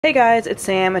Hey guys, it's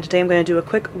Sam, and today I'm going to do a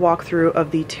quick walkthrough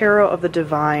of the Tarot of the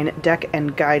Divine deck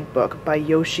and guidebook by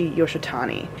Yoshi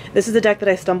Yoshitani. This is a deck that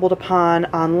I stumbled upon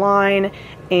online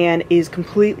and is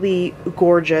completely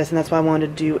gorgeous, and that's why I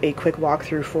wanted to do a quick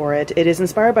walkthrough for it. It is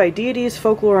inspired by deities,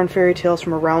 folklore, and fairy tales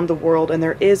from around the world, and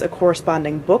there is a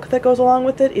corresponding book that goes along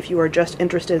with it if you are just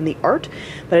interested in the art,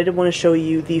 but I did want to show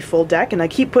you the full deck, and I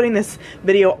keep putting this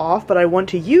video off, but I want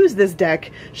to use this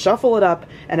deck, shuffle it up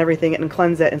and everything, and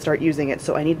cleanse it and start using it,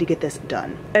 so I need to get this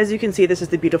done. As you can see, this is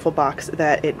the beautiful box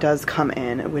that it does come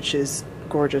in, which is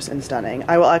gorgeous and stunning.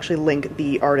 I will actually link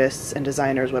the artists and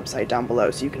designers website down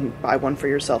below so you can buy one for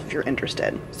yourself if you're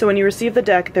interested. So when you receive the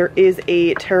deck, there is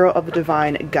a Tarot of the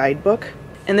Divine guidebook.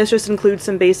 And this just includes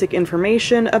some basic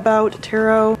information about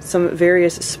tarot, some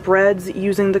various spreads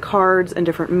using the cards and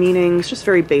different meanings, just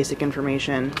very basic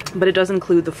information. But it does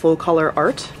include the full color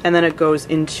art, and then it goes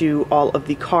into all of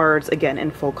the cards, again in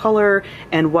full color,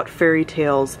 and what fairy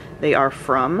tales they are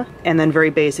from, and then very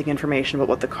basic information about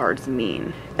what the cards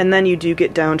mean. And then you do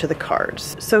get down to the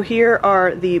cards. So here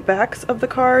are the backs of the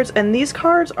cards, and these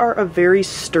cards are a very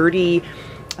sturdy,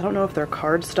 I don't know if they're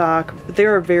cardstock, but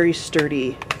they're a very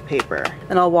sturdy paper,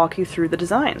 and I'll walk you through the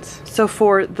designs. So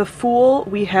for the Fool,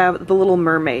 we have the Little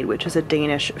Mermaid, which is a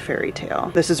Danish fairy tale.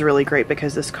 This is really great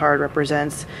because this card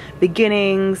represents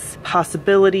beginnings,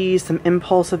 possibilities, some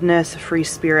impulsiveness, free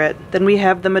spirit. Then we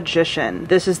have the Magician.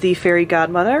 This is the fairy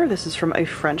godmother. This is from a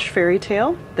French fairy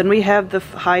tale. Then we have the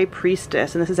High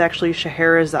Priestess, and this is actually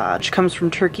Scheherazade, which comes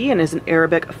from Turkey and is an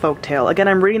Arabic folktale. Again,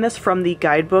 I'm reading this from the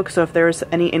guidebook, so if there's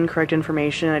any incorrect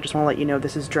information, I just want to let you know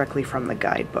this is directly from the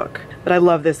guidebook. But I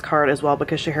love this card as well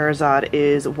because Scheherazade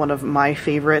is one of my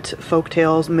favorite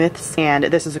folktales, myths, and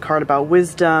this is a card about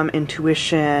wisdom,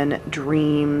 intuition,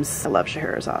 dreams. I love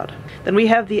Scheherazade. Then we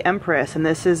have the Empress, and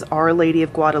this is Our Lady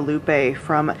of Guadalupe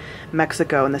from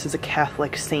Mexico, and this is a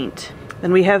Catholic saint.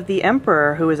 Then we have the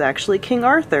Emperor, who is actually King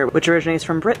Arthur, which originates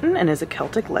from Britain and is a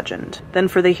Celtic legend. Then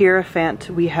for the Hierophant,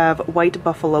 we have White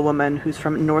Buffalo Woman, who's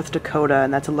from North Dakota,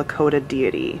 and that's a Lakota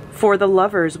deity. For the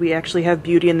Lovers, we actually have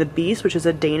Beauty and the Beast, which is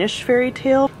a Danish fairy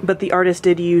tale, but the artist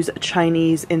did use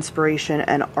Chinese inspiration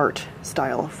and art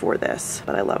style for this.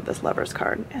 But I love this Lovers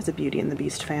card as a Beauty and the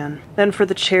Beast fan. Then for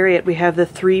the Chariot, we have the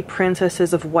Three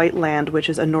Princesses of Whiteland, which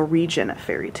is a Norwegian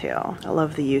fairy tale. I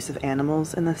love the use of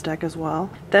animals in this deck as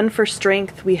well. Then for Strength,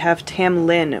 we have Tam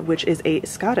Lin, which is a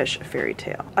Scottish fairy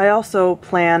tale. I also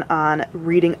plan on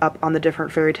reading up on the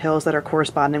different fairy tales that are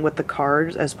corresponding with the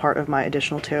cards as part of my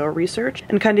additional tarot research,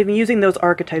 and kind of using those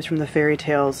archetypes from the fairy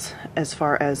tales as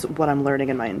far as what I'm learning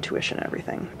in my intuition and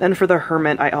everything. Then for the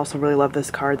Hermit, I also really love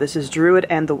this card. This is Druid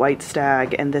and the White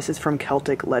Stag, and this is from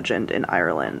Celtic legend in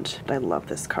Ireland. I love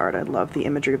this card. I love the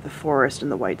imagery of the forest and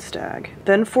the white stag.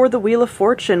 Then for the Wheel of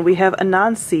Fortune, we have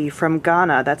Anansi from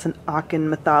Ghana. That's an Akan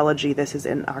mythology. This is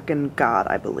an Akan god,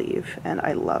 I believe, and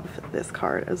I love this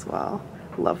card as well.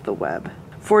 Love the web.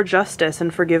 For Justice,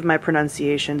 and forgive my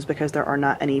pronunciations because there are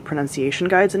not any pronunciation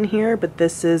guides in here, but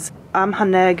this is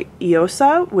Amhaneg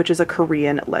Iosa, which is a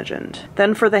Korean legend.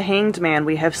 Then for the Hanged Man,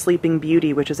 we have Sleeping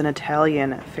Beauty, which is an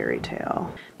Italian fairy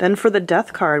tale. Then for the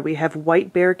Death card, we have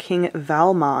White Bear King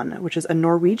Valmon, which is a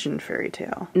Norwegian fairy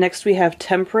tale. Next we have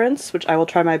Temperance, which I will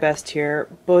try my best here,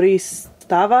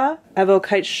 Bodhistava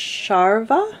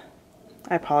Avokaitsharva.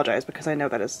 I apologize because I know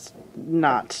that is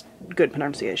not good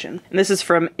pronunciation. And this is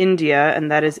from India, and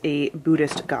that is a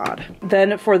Buddhist god.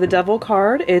 Then for the Devil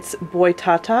card, it's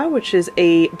Boitata, which is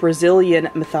a Brazilian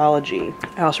mythology.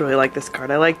 I also really like this card.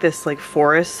 I like this like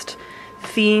forest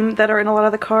theme that are in a lot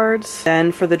of the cards.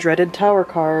 Then for the Dreaded Tower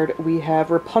card, we have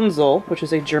Rapunzel, which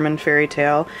is a German fairy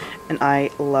tale, and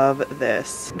I love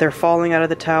this. They're falling out of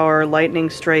the tower, lightning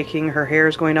striking, her hair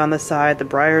is going down the side, the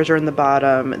briars are in the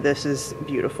bottom. This is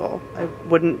beautiful. I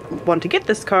wouldn't want to get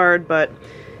this card, but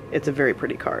it's a very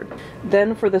pretty card.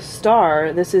 Then for the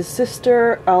Star, this is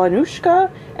Sister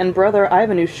Alanushka and Brother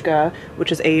Ivanushka,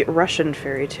 which is a Russian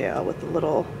fairy tale with a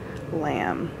little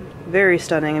lamb. Very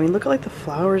stunning. I mean, look at like the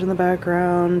flowers in the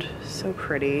background. So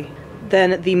pretty.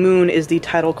 Then the Moon is the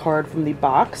title card from the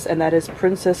box, and that is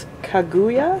Princess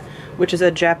Kaguya, which is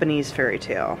a Japanese fairy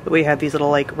tale. We have these little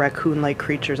like raccoon-like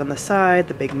creatures on the side,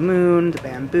 the big moon, the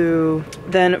bamboo.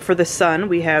 Then for the Sun,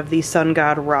 we have the sun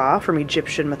god Ra from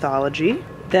Egyptian mythology.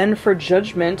 Then for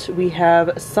Judgment, we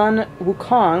have Sun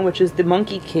Wukong, which is the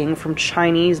Monkey King from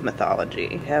Chinese mythology.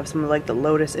 We have some of like the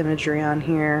lotus imagery on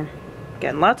here.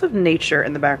 Again, lots of nature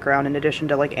in the background in addition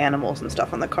to like animals and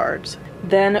stuff on the cards.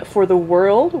 Then for the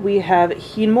World, we have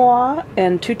Hinmoa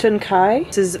and Tutankai.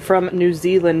 This is from New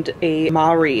Zealand, a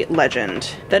Maori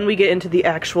legend. Then we get into the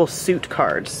actual suit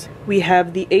cards. We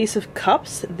have the Ace of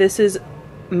Cups. This is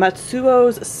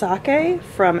Matsuo's Sake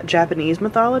from Japanese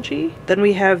mythology. Then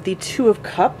we have the Two of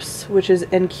Cups, which is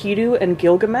Enkidu and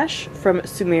Gilgamesh from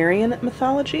Sumerian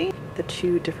mythology. The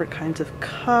two different kinds of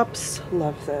cups.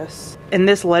 Love this. And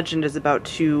this legend is about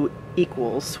two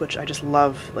equals, which I just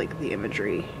love, like, the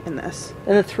imagery in this.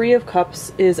 Then the Three of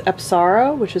Cups is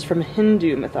Apsara, which is from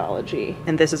Hindu mythology.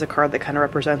 And this is a card that kind of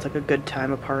represents like a good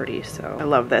time, a party, so I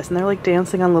love this. And they're like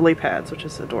dancing on lily pads, which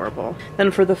is adorable.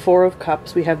 Then for the Four of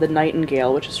Cups, we have the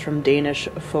Nightingale, which is from Danish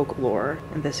folklore.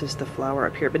 And this is the flower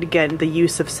up here. But again, the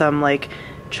use of some like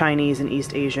Chinese and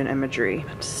East Asian imagery.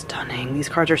 But stunning. These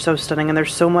cards are so stunning, and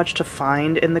there's so much to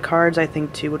find in the cards, I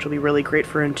think, too, which will be really great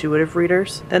for intuitive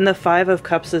readers. Then the Five of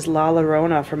Cups is La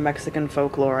Llorona from Mexican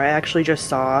folklore. I actually just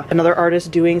saw another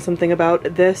artist doing something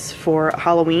about this for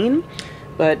Halloween,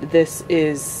 but this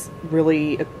is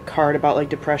really a card about like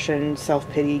depression,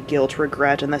 self-pity, guilt,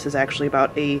 regret, and this is actually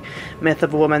about a myth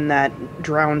of a woman that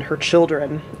drowned her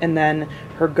children, and then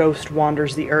her ghost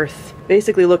wanders the earth,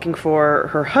 basically looking for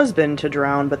her husband to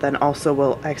drown, but then also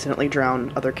will accidentally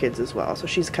drown other kids as well. So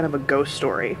she's kind of a ghost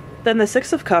story. Then the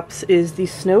Six of Cups is the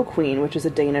Snow Queen, which is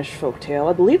a Danish folktale.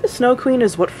 I believe the Snow Queen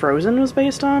is what Frozen was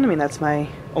based on. I mean, that's my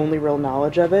only real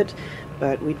knowledge of it,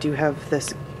 but we do have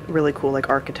this really cool like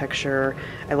architecture.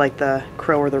 I like the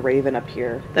crow or the raven up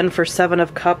here. Then for Seven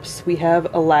of Cups, we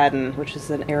have Aladdin, which is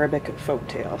an Arabic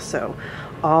folktale. So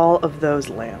all of those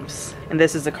lamps. And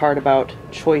this is a card about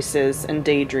choices and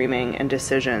daydreaming and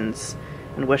decisions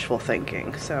and wishful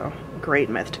thinking. So great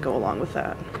myth to go along with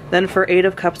that. Then for Eight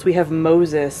of Cups, we have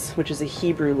Moses, which is a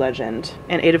Hebrew legend.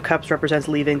 And Eight of Cups represents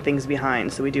leaving things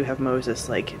behind. So we do have Moses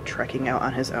like trekking out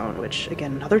on his own, which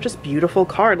again, another just beautiful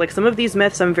card. Like some of these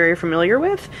myths I'm very familiar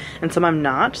with and some I'm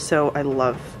not. So I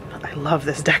love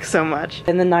this deck so much.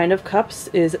 And the Nine of Cups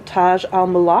is Taj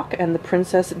al-Muluk and the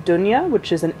Princess Dunya,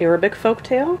 which is an Arabic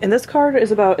folktale. And this card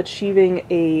is about achieving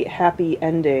a happy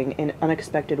ending in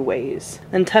unexpected ways.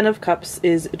 And Ten of Cups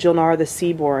is Jilnar the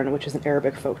Seaborn, which is an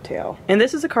Arabic folktale. And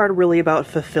this is a card really about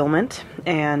fulfillment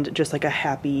and just like a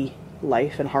happy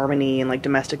life and harmony and like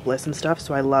domestic bliss and stuff.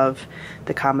 So I love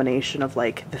the combination of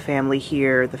like the family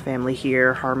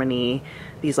here, harmony,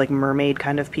 these like mermaid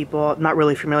kind of people. I'm not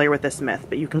really familiar with this myth,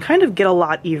 but you can kind of get a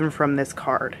lot even from this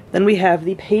card. Then we have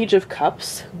the Page of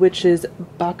Cups, which is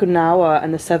Bakunawa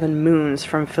and the Seven Moons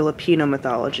from Filipino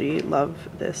mythology. Love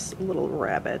this little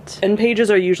rabbit. And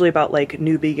pages are usually about like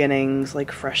new beginnings,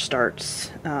 like fresh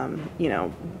starts, you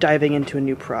know, diving into a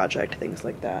new project, things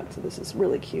like that. So this is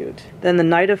really cute. Then the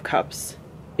Knight of Cups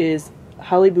is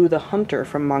Halibu the Hunter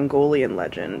from Mongolian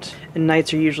legend. And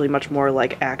knights are usually much more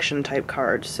like action type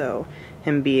cards, so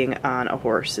him being on a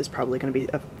horse is probably going to be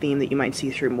a theme that you might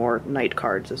see through more knight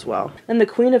cards as well. And the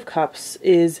Queen of Cups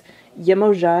is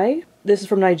Yemojai. This is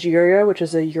from Nigeria, which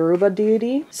is a Yoruba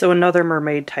deity, so another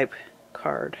mermaid type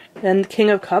card. Then the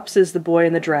King of Cups is the Boy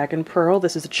and the Dragon Pearl.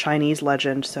 This is a Chinese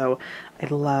legend, so I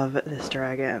love this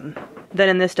dragon. Then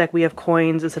in this deck we have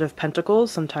coins instead of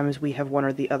pentacles. Sometimes we have one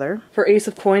or the other. For Ace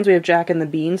of Coins we have Jack and the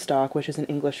Beanstalk, which is an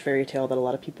English fairy tale that a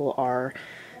lot of people are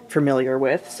familiar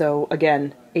with. So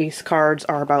again, ace cards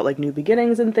are about like new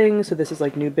beginnings and things, so this is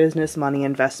like new business, money,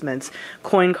 investments.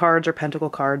 Coin cards or pentacle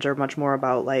cards are much more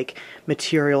about like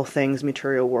material things,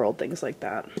 material world, things like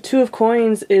that. The Two of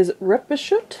Coins is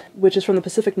Repeshut, which is from the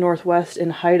Pacific Northwest in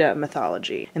Haida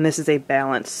mythology, and this is a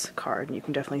balance card, and you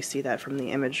can definitely see that from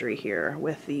the imagery here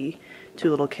with the two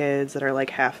little kids that are like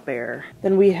half bear.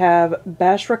 Then we have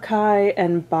Bashrakai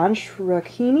and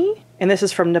Banshrakini, and this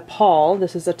is from Nepal.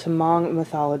 This is a Tamang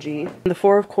mythology. And the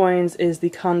Four of Coins is the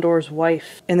Condor's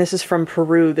Wife, and this is from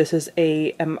Peru. This is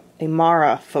a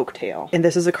Mara folktale. And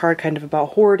this is a card kind of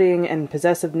about hoarding and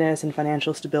possessiveness and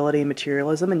financial stability and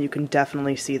materialism, and you can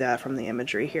definitely see that from the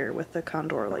imagery here with the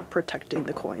condor like protecting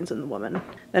the coins and the woman.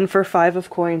 Then for Five of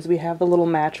Coins we have the Little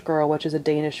Match Girl, which is a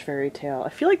Danish fairy tale. I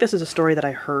feel like this is a story that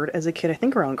I heard as a kid, I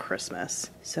think around Christmas.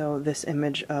 So this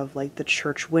image of like the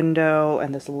church window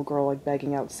and this little girl like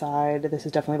begging outside. This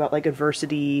is definitely about like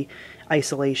adversity,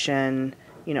 isolation,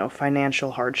 you know,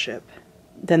 financial hardship.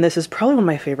 Then this is probably one of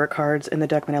my favorite cards in the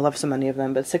deck, and I love so many of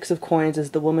them, but Six of Coins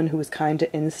is the woman who is kind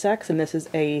to insects, and this is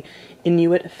a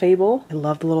Inuit fable. I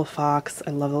love the little fox, I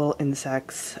love the little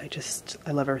insects,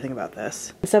 I love everything about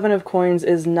this. The Seven of Coins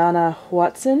is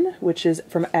Nanahuatzin, which is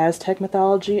from Aztec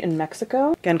mythology in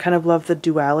Mexico. Again, kind of love the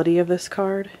duality of this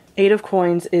card. Eight of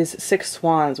Coins is Six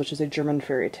Swans, which is a German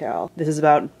fairy tale. This is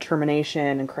about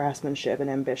determination and craftsmanship and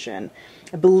ambition.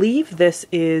 I believe this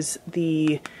is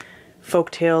the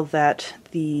folktale that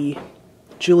the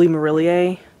Julie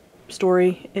Marillier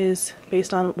story is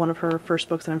based on, one of her first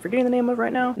books that I'm forgetting the name of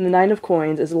right now. And the Nine of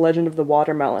Coins is the legend of the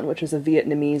watermelon, which is a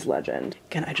Vietnamese legend.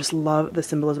 Again, I just love the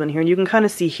symbolism in here, and you can kind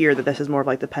of see here that this is more of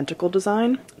like the pentacle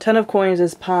design. Ten of Coins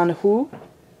is Pan Hu,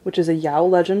 which is a Yao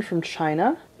legend from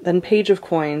China. Then Page of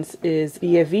Coins is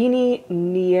Biavini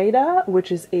Nieda,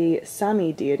 which is a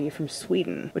Sami deity from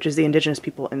Sweden, which is the indigenous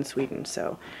people in Sweden.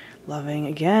 So loving,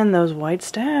 again, those white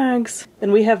stags.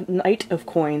 Then we have Knight of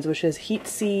Coins, which is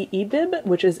Hitsi Ibib,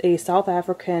 which is a South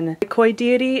African Khoi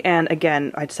deity. And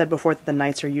again, I said before that the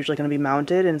knights are usually going to be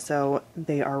mounted, and so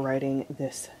they are riding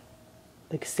this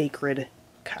like sacred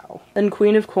cow. Then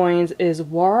Queen of Coins is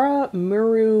Wara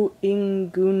Muru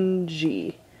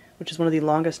Ingunji, which is one of the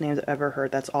longest names I've ever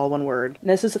heard. That's all one word. And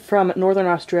this is from Northern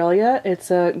Australia. It's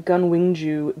a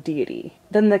Gunwingju deity.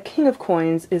 Then the King of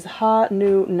Coins is Ha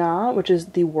Nu Na, which is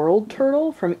the world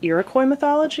turtle from Iroquois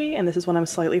mythology, and this is one I'm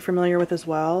slightly familiar with as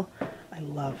well. I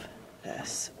love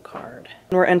this card.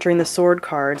 And we're entering the sword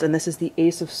cards, and this is the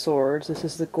Ace of Swords. This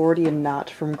is the Gordian knot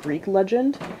from Greek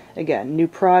legend. Again, new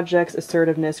projects,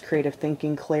 assertiveness, creative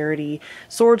thinking, clarity.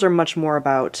 Swords are much more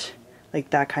about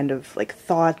like that kind of like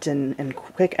thought and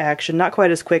quick action. Not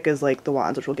quite as quick as like the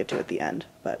wands, which we'll get to at the end,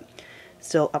 but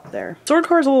still up there. Sword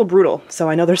card is a little brutal, so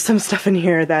I know there's some stuff in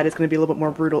here that is going to be a little bit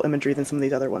more brutal imagery than some of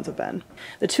these other ones have been.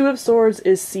 The Two of Swords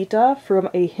is Sita from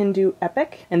a Hindu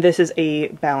epic, and this is a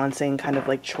balancing kind of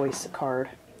like choice card.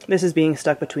 This is being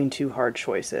stuck between two hard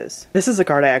choices. This is a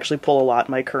card I actually pull a lot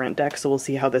in my current deck, so we'll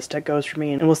see how this deck goes for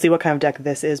me, and we'll see what kind of deck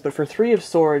this is. But for Three of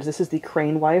Swords, this is the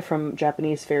Crane Wife from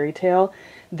Japanese fairy tale.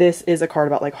 This is a card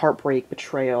about like heartbreak,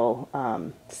 betrayal,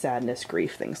 sadness,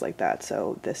 grief, things like that.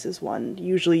 So this is one,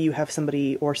 usually you have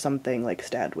somebody or something like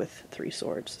stabbed with three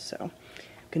swords, so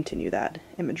continue that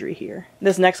imagery here.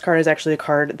 This next card is actually a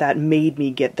card that made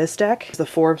me get this deck. It's the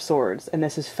Four of Swords, and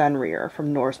this is Fenrir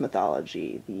from Norse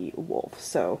mythology, the wolf.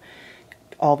 So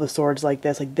all the swords like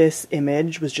this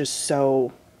image was just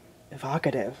so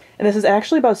evocative. And this is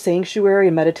actually about sanctuary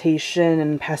and meditation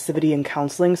and passivity and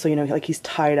counseling. So, you know, like he's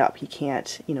tied up. He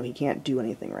can't, you know, he can't do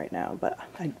anything right now. But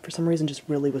I, for some reason, just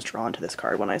really was drawn to this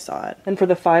card when I saw it. And for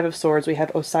the Five of Swords, we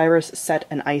have Osiris, Set,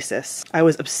 and Isis. I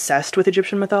was obsessed with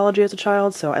Egyptian mythology as a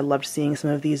child, so I loved seeing some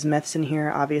of these myths in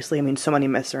here, obviously. I mean, so many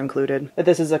myths are included. But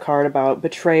this is a card about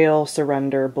betrayal,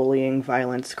 surrender, bullying,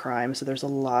 violence, crime. So there's a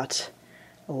lot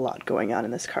going on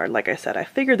in this card. Like I said, I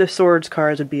figured the swords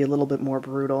cards would be a little bit more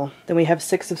brutal. Then we have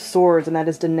Six of Swords, and that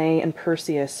is Danae and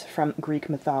Perseus from Greek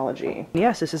mythology.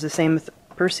 Yes, this is the same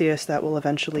Perseus that will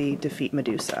eventually defeat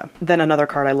Medusa. Then another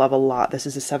card I love a lot. This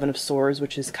is the Seven of Swords,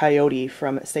 which is Coyote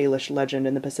from Salish legend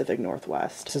in the Pacific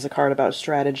Northwest. This is a card about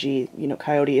strategy. You know,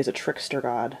 Coyote is a trickster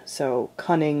god, so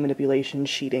cunning, manipulation,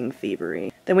 cheating,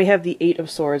 thievery. Then we have the Eight of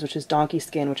Swords, which is Donkey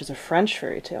Skin, which is a French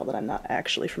fairy tale that I'm not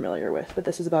actually familiar with, but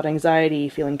this is about anxiety,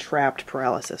 feeling trapped,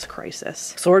 paralysis,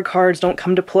 crisis. Sword cards don't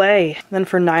come to play. Then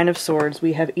for Nine of Swords,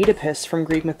 we have Oedipus from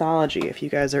Greek mythology. If you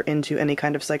guys are into any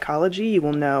kind of psychology, you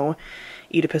will know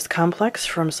Oedipus complex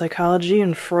from psychology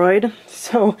and Freud.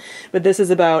 So, but this is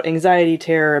about anxiety,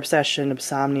 terror, obsession,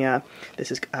 insomnia.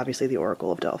 This is obviously the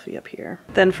Oracle of Delphi up here.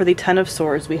 Then for the Ten of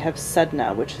Swords, we have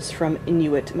Sedna, which is from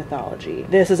Inuit mythology.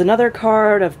 This is another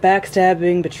card of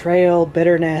backstabbing, betrayal,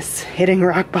 bitterness, hitting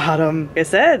rock bottom. Like I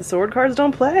said, sword cards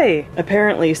don't play.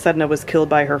 Apparently, Sedna was killed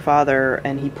by her father,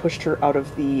 and he pushed her out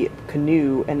of the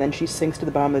canoe, and then she sinks to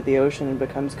the bottom of the ocean and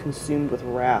becomes consumed with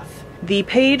wrath. The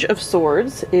Page of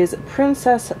Swords is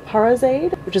Princess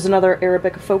Parizade, which is another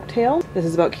Arabic folktale. This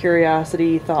is about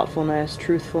curiosity, thoughtfulness,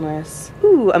 truthfulness.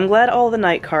 Ooh, I'm glad all the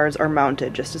knight cards are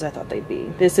mounted, just as I thought they'd be.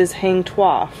 This is Hang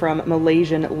Tuah from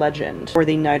Malaysian legend, or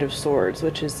the Knight of Swords,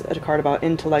 which is a card about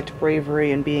intellect,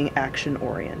 bravery, and being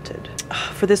action-oriented.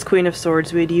 For this Queen of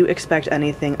Swords, would you expect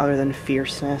anything other than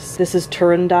fierceness? This is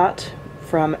Turandat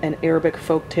from an Arabic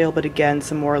folktale, but again,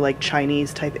 some more like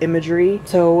Chinese type imagery.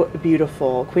 So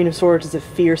beautiful. Queen of Swords is a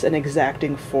fierce and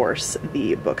exacting force,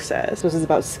 the book says. So this is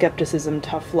about skepticism,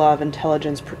 tough love,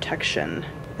 intelligence, protection.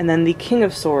 And then the King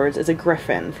of Swords is a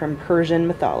griffin from Persian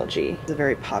mythology. It's a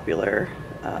very popular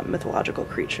mythological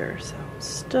creature, so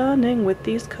stunning with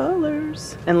these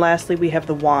colors. And lastly, we have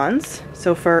the wands.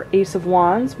 So for Ace of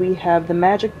Wands, we have the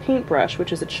Magic Paintbrush,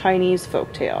 which is a Chinese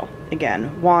folktale.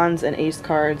 Again, wands and ace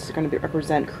cards are going to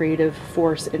represent creative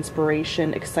force,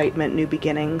 inspiration, excitement, new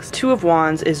beginnings. Two of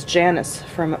Wands is Janus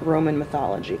from Roman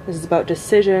mythology. This is about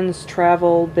decisions,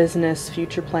 travel, business,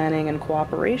 future planning, and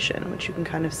cooperation, which you can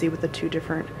kind of see with the two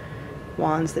different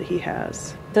wands that he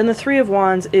has. Then the Three of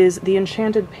Wands is the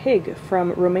Enchanted Pig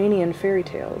from Romanian fairy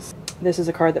tales. This is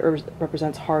a card that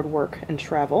represents hard work and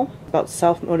travel, about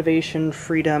self-motivation,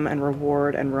 freedom, and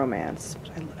reward, and romance.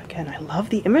 Again, I love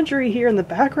the imagery here in the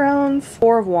backgrounds.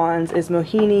 Four of Wands is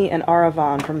Mohini and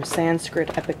Aravan from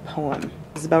Sanskrit epic poem.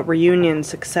 This is about reunion,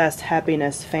 success,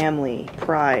 happiness, family,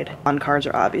 pride. Wand cards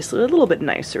are obviously a little bit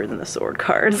nicer than the sword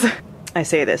cards. I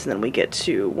say this and then we get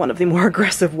to one of the more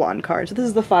aggressive wand cards. So this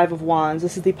is the Five of Wands.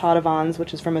 This is the Padavans,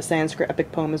 which is from a Sanskrit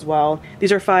epic poem as well.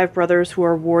 These are five brothers who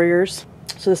are warriors.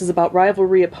 So this is about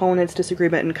rivalry, opponents,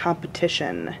 disagreement, and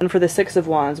competition. And for the Six of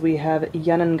Wands, we have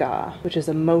Yananga, which is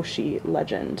a Moshi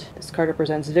legend. This card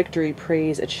represents victory,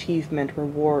 praise, achievement,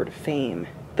 reward, fame.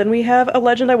 Then we have a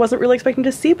legend I wasn't really expecting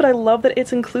to see, but I love that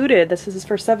it's included. This is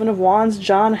for Seven of Wands,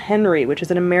 John Henry, which is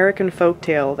an American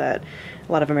folktale that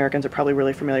a lot of Americans are probably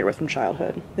really familiar with from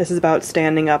childhood. This is about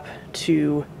standing up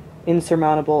to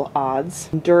insurmountable odds,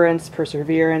 endurance,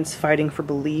 perseverance, fighting for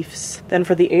beliefs. Then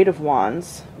for the Eight of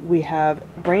Wands, we have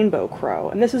Rainbow Crow.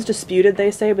 And this is disputed,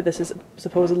 they say, but this is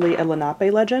supposedly a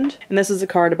Lenape legend. And this is a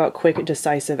card about quick,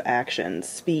 decisive actions,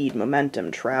 speed,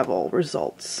 momentum, travel,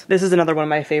 results. This is another one of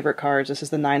my favorite cards. This is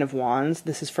the Nine of Wands.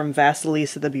 This is from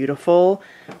Vasilisa the Beautiful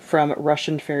from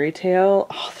Russian fairy tale.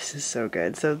 Oh, this is so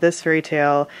good. So this fairy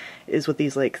tale is with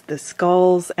these like the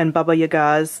skulls and Baba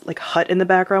Yaga's like hut in the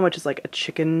background, which is like a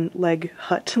chicken leg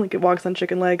hut, like it walks on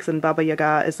chicken legs, and Baba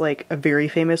Yaga is like a very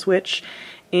famous witch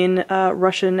in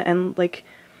Russian and like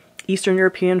Eastern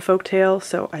European folktale.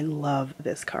 So I love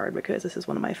this card because this is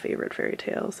one of my favorite fairy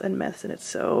tales and myths, and it's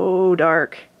so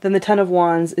dark. Then the Ten of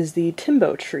Wands is the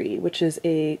Timbo Tree, which is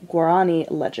a Guarani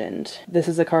legend. This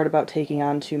is a card about taking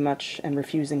on too much and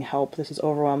refusing help. This is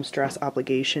overwhelm, stress,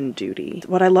 obligation, duty.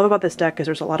 What I love about this deck is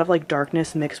there's a lot of like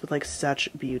darkness mixed with like such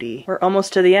beauty. We're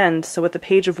almost to the end. So with the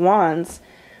Page of Wands,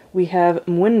 we have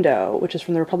Mwindo, which is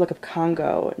from the Republic of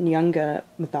Congo, Nyanga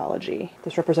mythology.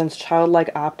 This represents childlike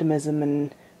optimism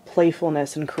and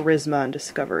playfulness and charisma and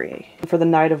discovery. And for the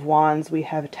Knight of Wands, we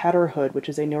have Tatterhood, which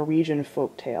is a Norwegian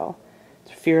folktale.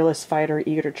 It's a fearless fighter,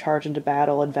 eager to charge into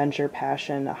battle, adventure,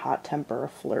 passion, a hot temper, a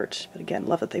flirt. But again,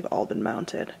 love that they've all been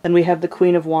mounted. Then we have the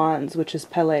Queen of Wands, which is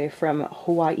Pele from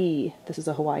Hawaii. This is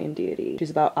a Hawaiian deity.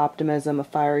 She's about optimism, a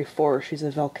fiery force. She's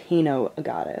a volcano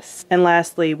goddess. And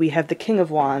lastly, we have the King of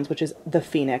Wands, which is the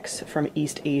Phoenix from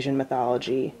East Asian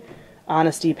mythology.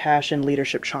 Honesty, passion,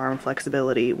 leadership, charm,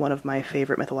 flexibility, one of my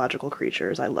favorite mythological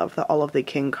creatures. I love that all of the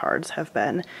king cards have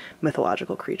been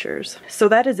mythological creatures. So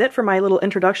that is it for my little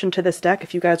introduction to this deck.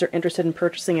 If you guys are interested in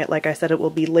purchasing it, like I said, it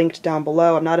will be linked down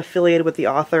below. I'm not affiliated with the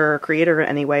author or creator in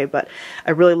any way, but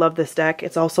I really love this deck.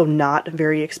 It's also not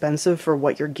very expensive for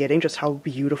what you're getting, just how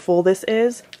beautiful this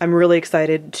is. I'm really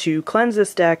excited to cleanse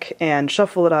this deck and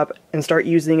shuffle it up and start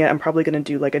using it. I'm probably going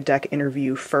to do like a deck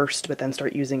interview first, but then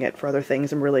start using it for other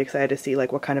things. I'm really excited to see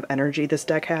like what kind of energy this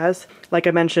deck has. Like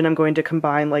I mentioned, I'm going to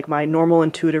combine like my normal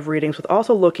intuitive readings with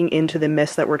also looking into the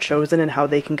myths that were chosen and how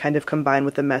they can kind of combine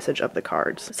with the message of the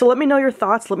cards. So let me know your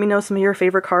thoughts. Let me know some of your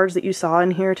favorite cards that you saw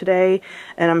in here today.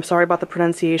 And I'm sorry about the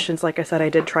pronunciations. Like I said, I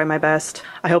did try my best.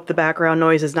 I hope the background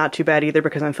noise is not too bad either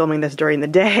because I'm filming this during the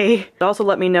day. But also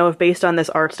let me know if based on this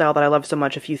art style that I love so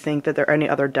much, if you think that there are any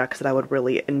other decks that I would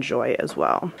really enjoy as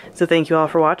well. So thank you all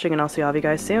for watching, and I'll see all of you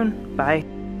guys soon.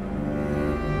 Bye.